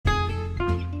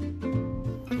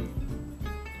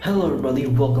Hello, everybody.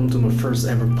 Welcome to my first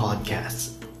ever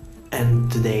podcast.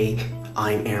 And today,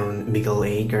 I'm Aaron Miguel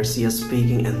A. Garcia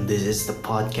speaking, and this is the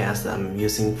podcast that I'm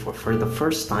using for the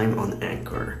first time on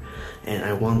Anchor. And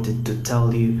I wanted to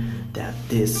tell you that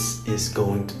this is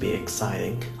going to be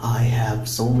exciting. I have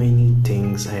so many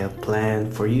things I have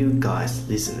planned for you guys,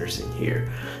 listeners in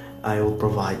here. I will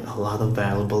provide a lot of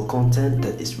valuable content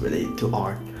that is related to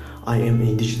art. I am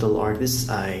a digital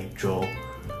artist. I draw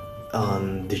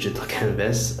on digital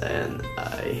canvas and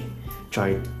I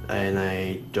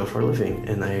draw for a living,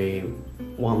 and I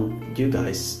want you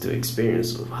guys to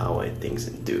experience how I think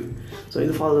and do. So in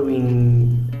the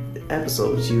following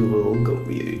episodes you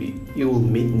will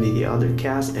meet me the other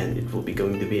cast, and it will be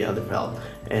going to be other help.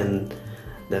 And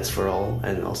that's for all,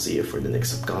 and I'll see you for the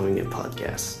next upcoming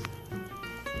podcast.